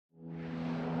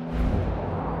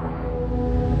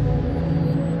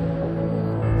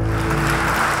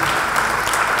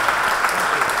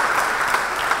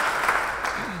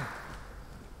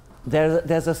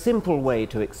There's a simple way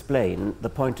to explain the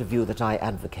point of view that I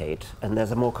advocate, and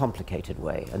there's a more complicated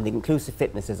way, and the inclusive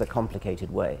fitness is a complicated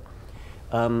way.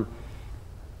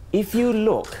 If you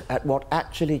look at what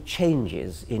actually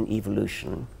changes in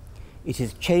evolution, it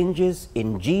is changes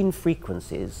in gene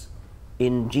frequencies,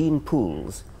 in gene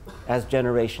pools, as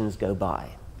generations go by.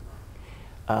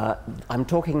 I'm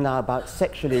talking now about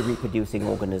sexually reproducing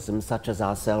organisms, such as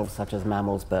ourselves, such as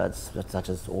mammals, birds, such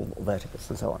as all vertebrates,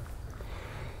 and so on.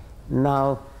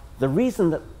 Now, the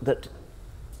reason that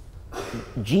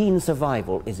gene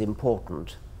survival is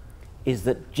important is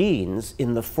that genes,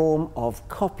 in the form of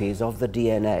copies of the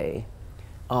DNA,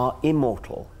 are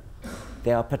immortal.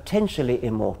 They are potentially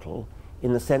immortal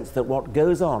in the sense that what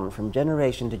goes on from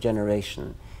generation to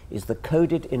generation is the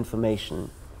coded information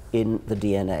in the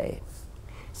DNA.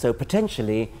 So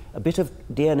potentially, a bit of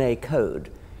DNA code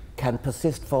can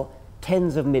persist for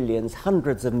tens of millions,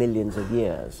 hundreds of millions of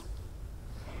years.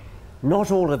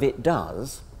 Not all of it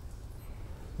does.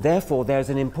 Therefore, there's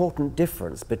an important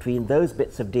difference between those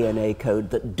bits of DNA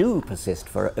code that do persist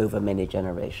for over many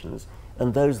generations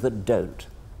and those that don't.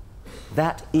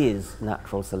 That is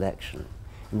natural selection.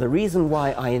 And the reason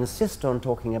why I insist on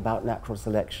talking about natural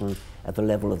selection at the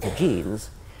level of the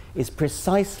genes is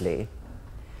precisely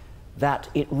that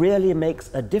it really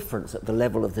makes a difference at the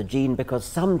level of the gene, because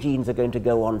some genes are going to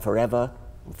go on forever,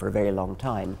 for a very long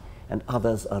time, and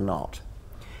others are not.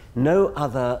 No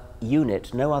other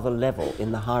unit, no other level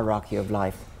in the hierarchy of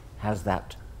life has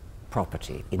that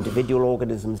property. Individual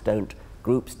organisms don't,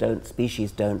 groups don't,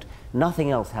 species don't.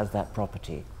 Nothing else has that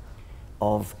property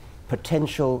of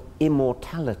potential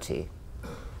immortality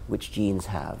which genes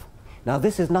have. Now,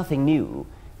 this is nothing new.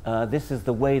 This is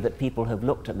the way that people have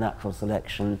looked at natural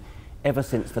selection ever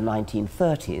since the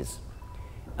 1930s,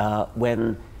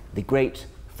 when the great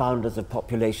founders of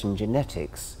population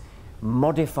genetics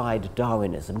modified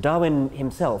Darwinism. Darwin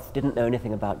himself didn't know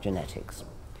anything about genetics.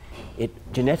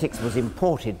 Genetics was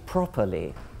imported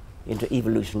properly into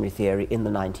evolutionary theory in the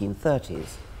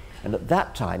 1930s. And at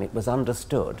that time, it was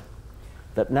understood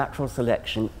that natural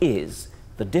selection is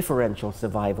the differential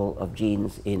survival of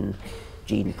genes in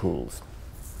gene pools.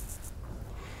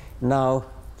 Now,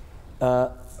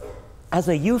 as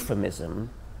a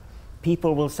euphemism,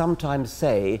 people will sometimes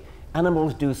say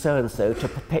animals do so-and-so to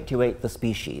perpetuate the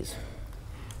species.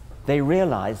 They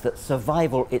realize that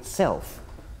survival itself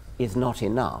is not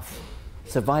enough.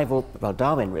 Survival, well,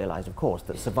 Darwin realized, of course,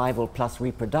 that survival plus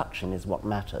reproduction is what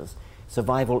matters.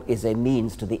 Survival is a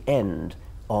means to the end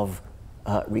of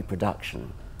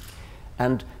reproduction.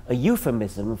 And a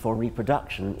euphemism for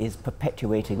reproduction is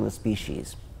perpetuating the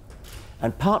species.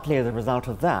 And partly as a result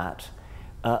of that,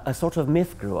 a sort of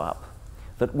myth grew up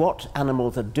that what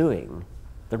animals are doing,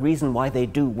 the reason why they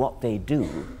do what they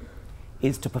do,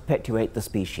 is to perpetuate the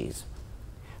species.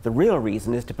 The real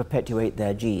reason is to perpetuate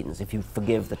their genes, if you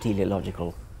forgive the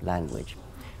teleological language.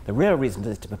 The real reason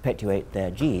is to perpetuate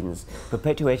their genes.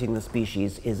 Perpetuating the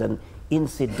species is an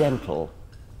incidental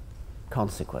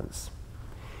consequence.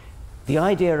 The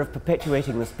idea of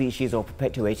perpetuating the species or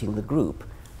perpetuating the group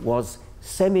was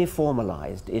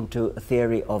semi-formalized into a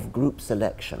theory of group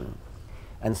selection.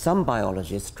 And some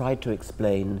biologists tried to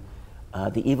explain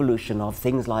the evolution of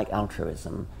things like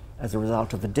altruism as a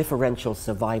result of the differential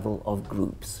survival of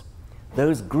groups.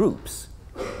 Those groups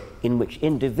in which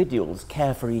individuals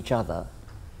care for each other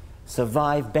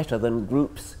survive better than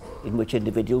groups in which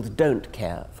individuals don't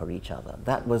care for each other.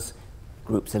 That was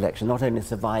group selection. Not only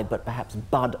survive, but perhaps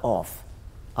bud off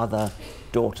other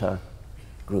daughter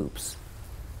groups.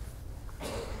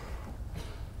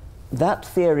 That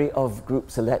theory of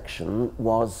group selection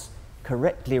was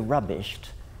correctly rubbished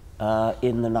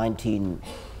in the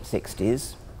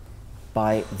 1960s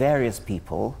by various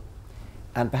people,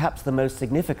 and perhaps the most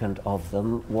significant of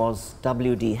them was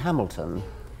W.D. Hamilton,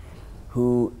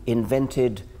 who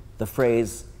invented the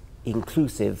phrase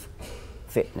inclusive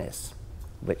fitness,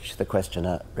 which the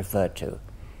questioner referred to.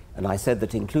 And I said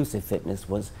that inclusive fitness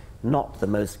was not the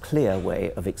most clear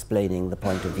way of explaining the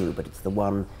point of view, but it's the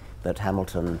one that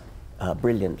Hamilton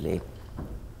brilliantly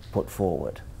put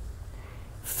forward.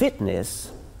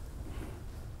 Fitness,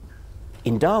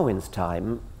 in Darwin's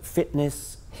time,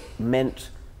 fitness meant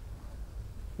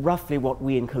roughly what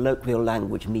we in colloquial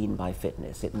language mean by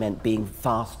fitness. It meant being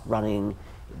fast running,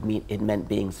 it meant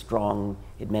being strong,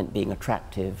 it meant being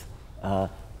attractive,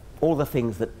 all the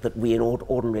things that we in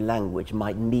ordinary language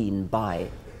might mean by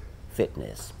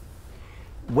fitness.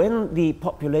 When the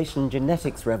population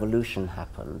genetics revolution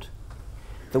happened,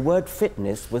 the word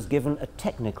fitness was given a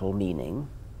technical meaning,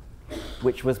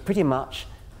 which was pretty much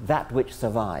that which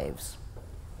survives,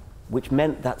 which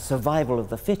meant that survival of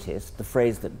the fittest, the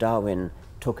phrase that Darwin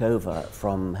took over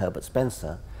from Herbert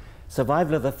Spencer,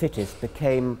 survival of the fittest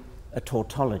became a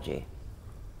tautology,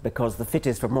 because the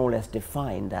fittest were more or less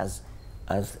defined as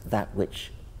that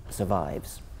which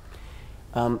survives.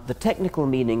 The technical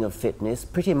meaning of fitness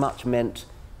pretty much meant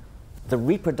the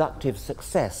reproductive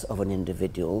success of an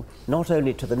individual, not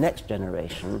only to the next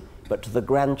generation, but to the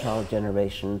grandchild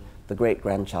generation, the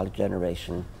great-grandchild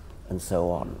generation, and so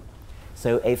on.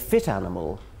 So a fit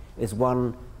animal is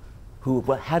one who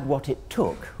had what it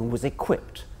took, who was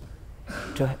equipped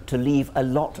to leave a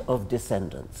lot of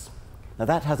descendants. Now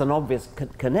that has an obvious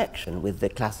connection with the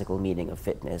classical meaning of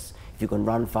fitness. If you can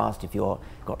run fast, if you've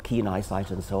got keen eyesight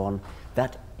and so on,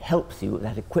 that helps you,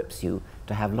 that equips you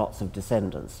to have lots of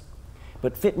descendants.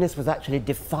 But fitness was actually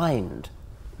defined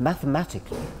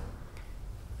mathematically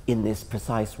in this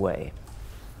precise way.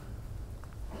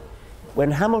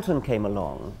 When Hamilton came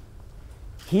along,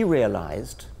 he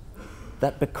realized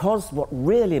that because what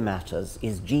really matters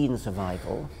is gene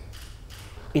survival,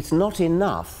 it's not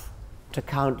enough to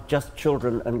count just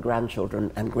children and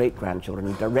grandchildren and great-grandchildren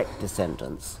and direct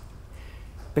descendants,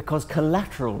 because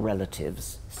collateral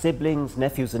relatives, siblings,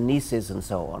 nephews and nieces and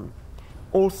so on,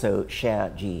 also share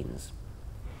genes.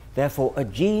 Therefore, a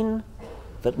gene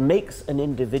that makes an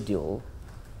individual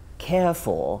care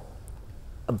for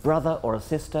a brother or a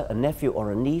sister, a nephew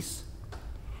or a niece,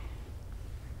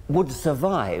 would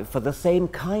survive for the same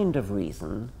kind of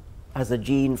reason as a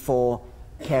gene for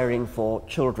caring for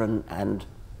children and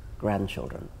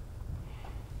grandchildren.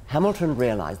 Hamilton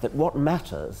realized that what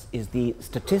matters is the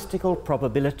statistical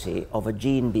probability of a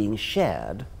gene being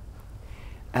shared,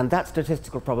 and that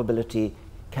statistical probability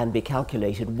can be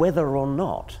calculated whether or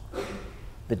not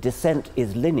the descent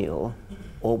is lineal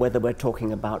or whether we're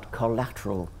talking about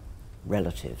collateral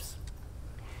relatives.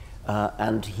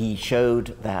 And he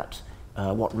showed that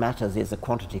what matters is a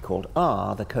quantity called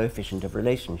R, the coefficient of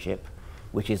relationship,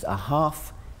 which is a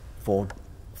half for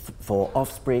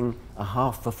offspring, a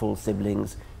half for full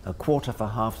siblings, a quarter for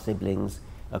half siblings,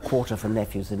 a quarter for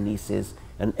nephews and nieces,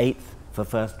 an eighth for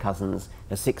first cousins,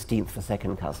 a 16th for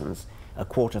second cousins, a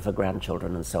quarter for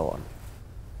grandchildren, and so on.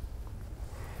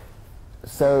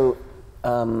 So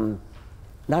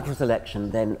natural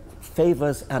selection then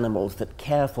favors animals that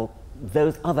care for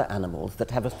those other animals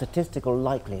that have a statistical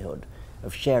likelihood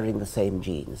of sharing the same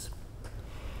genes.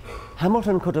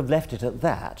 Hamilton could have left it at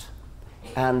that,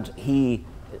 and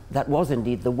that was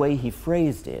indeed the way he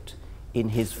phrased it in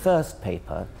his first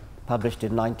paper, published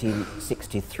in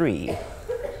 1963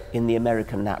 in the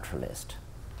American Naturalist.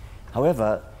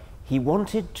 However, he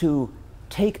wanted to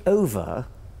take over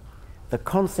the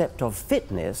concept of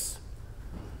fitness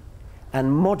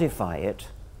and modify it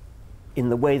in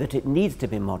the way that it needs to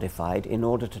be modified in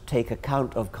order to take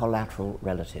account of collateral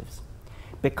relatives,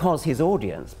 because his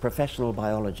audience, professional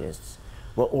biologists,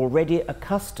 were already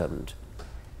accustomed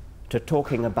to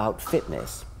talking about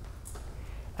fitness.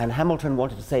 And Hamilton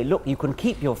wanted to say, look, you can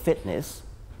keep your fitness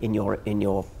in your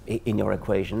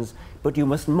equations, but you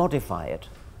must modify it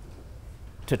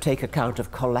to take account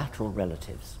of collateral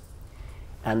relatives.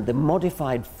 And the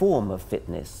modified form of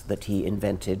fitness that he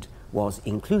invented was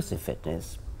inclusive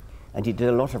fitness, and he did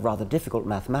a lot of rather difficult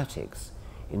mathematics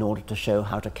in order to show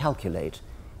how to calculate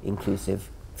inclusive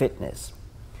fitness.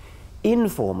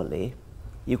 Informally,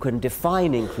 you can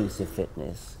define inclusive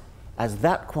fitness as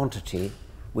that quantity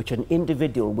which an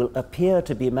individual will appear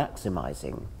to be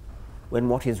maximizing when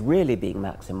what is really being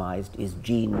maximized is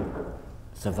gene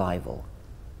survival.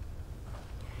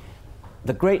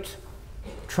 The great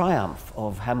triumph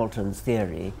of Hamilton's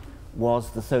theory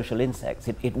was the social insects.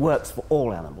 It works for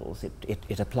all animals.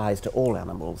 It applies to all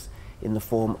animals in the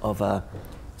form of a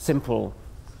simple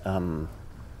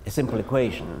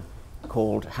equation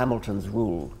called Hamilton's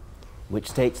rule, which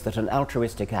states that an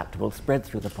altruistic act will spread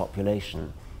through the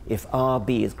population if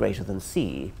RB is greater than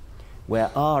C,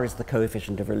 where R is the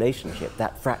coefficient of relationship,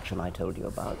 that fraction I told you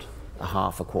about, a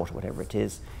half, a quarter, whatever it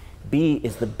is. B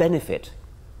is the benefit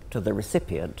to the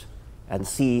recipient, and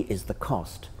C is the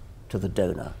cost to the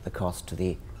donor, the cost to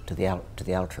the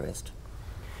altruist.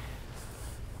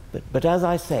 But as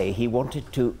I say, he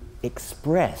wanted to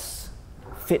express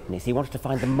fitness. He wanted to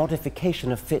find the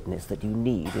modification of fitness that you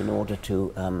need in order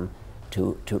to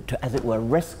as it were,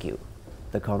 rescue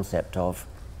the concept of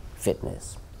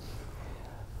fitness.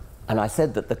 And I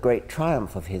said that the great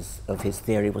triumph of his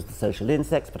theory was the social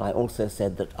insects, but I also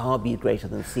said that RB greater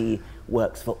than C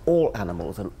works for all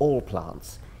animals and all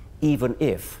plants, even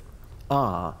if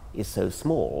R is so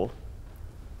small,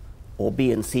 or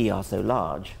B and C are so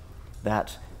large,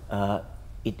 that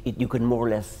you can more or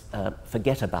less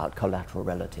forget about collateral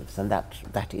relatives, and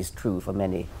that is true for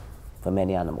many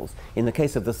animals. In the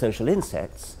case of the social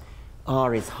insects,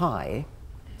 R is high,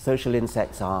 social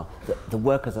insects are, the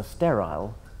workers are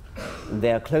sterile, and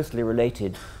they are closely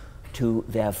related to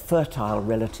their fertile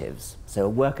relatives. So a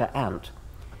worker ant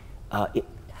it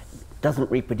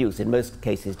doesn't reproduce, in most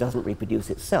cases doesn't reproduce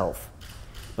itself,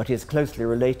 but is closely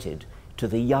related to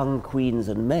the young queens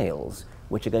and males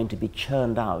which are going to be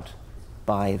churned out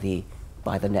by the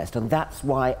nest. And that's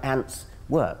why ants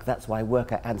work. That's why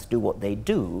worker ants do what they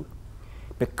do,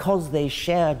 because they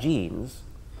share genes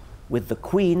with the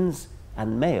queens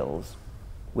and males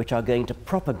which are going to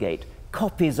propagate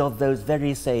copies of those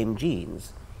very same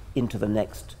genes into the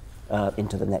next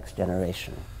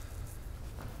generation.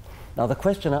 Now, the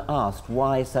questioner asked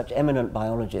why such eminent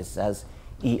biologists as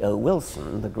E.O.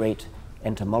 Wilson, the great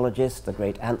entomologist, the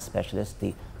great ant specialist,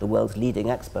 the world's leading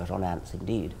expert on ants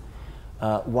indeed,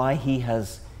 why he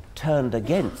has turned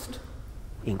against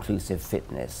inclusive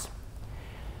fitness.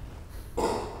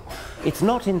 It's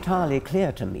not entirely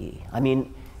clear to me. I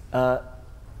mean,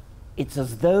 it's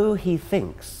as though he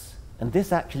thinks, and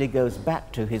this actually goes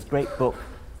back to his great book,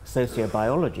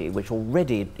 Sociobiology, which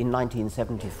already in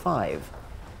 1975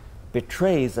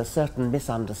 betrays a certain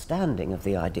misunderstanding of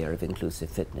the idea of inclusive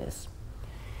fitness.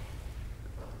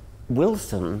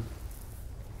 Wilson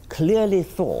clearly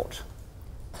thought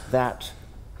that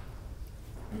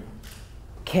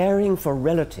caring for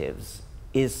relatives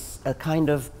is a kind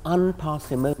of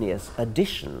unparsimonious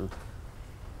addition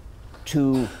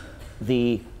to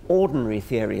the ordinary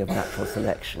theory of natural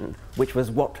selection, which was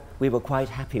what we were quite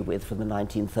happy with from the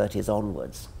 1930s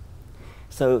onwards.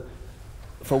 So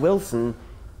for Wilson,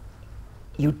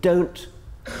 you don't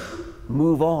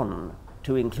move on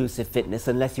to inclusive fitness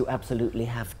unless you absolutely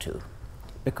have to,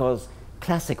 because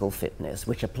classical fitness,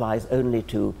 which applies only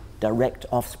to direct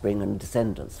offspring and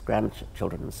descendants,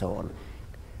 grandchildren and so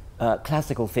on,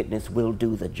 classical fitness will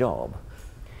do the job.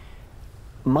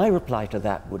 My reply to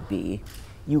that would be,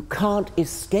 you can't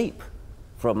escape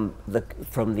from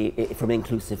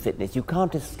inclusive fitness. You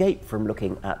can't escape from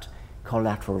looking at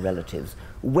collateral relatives.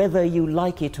 Whether you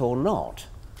like it or not,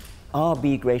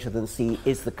 RB greater than C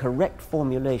is the correct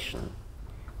formulation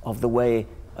of the way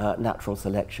natural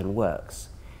selection works.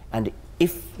 And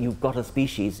if you've got a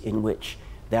species in which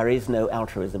there is no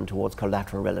altruism towards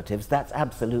collateral relatives, that's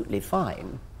absolutely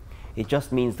fine. It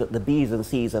just means that the B's and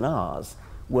C's and R's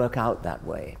work out that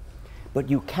way. But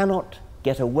you cannot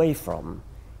get away from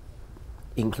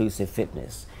inclusive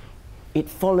fitness. It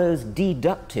follows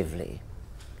deductively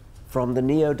from the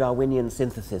neo-Darwinian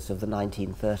synthesis of the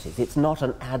 1930s. It's not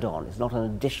an add-on, it's not an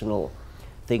additional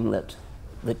thing that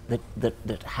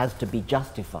has to be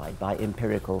justified by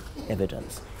empirical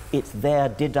evidence. It's there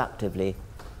deductively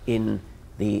in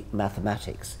the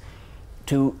mathematics.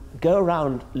 To go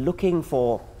around looking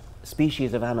for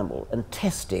species of animal and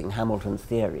testing Hamilton's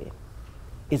theory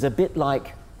is a bit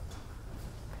like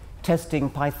testing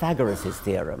Pythagoras'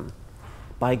 theorem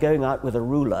by going out with a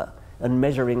ruler and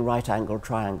measuring right-angled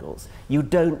triangles. You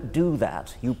don't do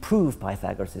that. You prove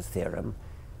Pythagoras' theorem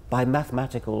by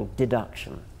mathematical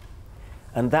deduction.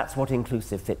 And that's what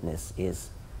inclusive fitness is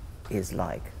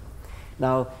like.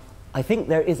 Now, I think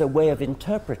there is a way of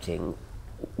interpreting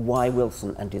why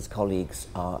Wilson and his colleagues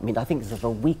are, I mean, I think it's a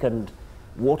weakened,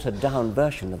 watered-down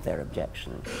version of their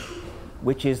objection,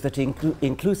 which is that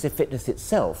inclusive fitness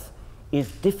itself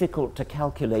is difficult to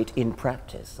calculate in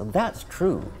practice. And that's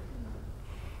true.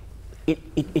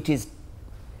 It is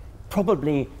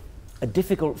probably a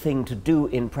difficult thing to do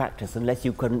in practice unless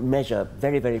you can measure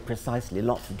very, very precisely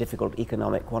lots of difficult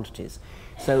economic quantities.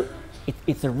 So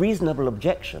it's a reasonable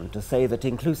objection to say that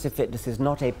inclusive fitness is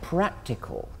not a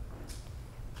practical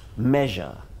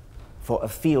measure for a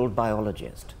field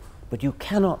biologist. But you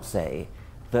cannot say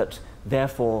that,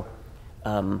 therefore,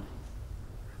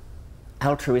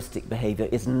 altruistic behavior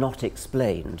is not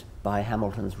explained by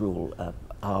Hamilton's rule,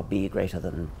 RB greater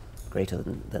than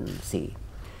C.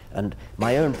 And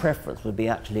my own preference would be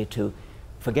actually to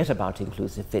forget about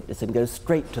inclusive fitness and go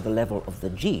straight to the level of the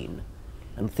gene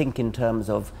and think in terms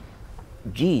of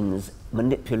genes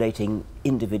manipulating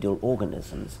individual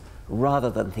organisms rather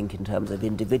than think in terms of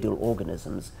individual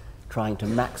organisms trying to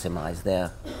maximize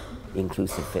their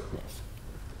inclusive fitness.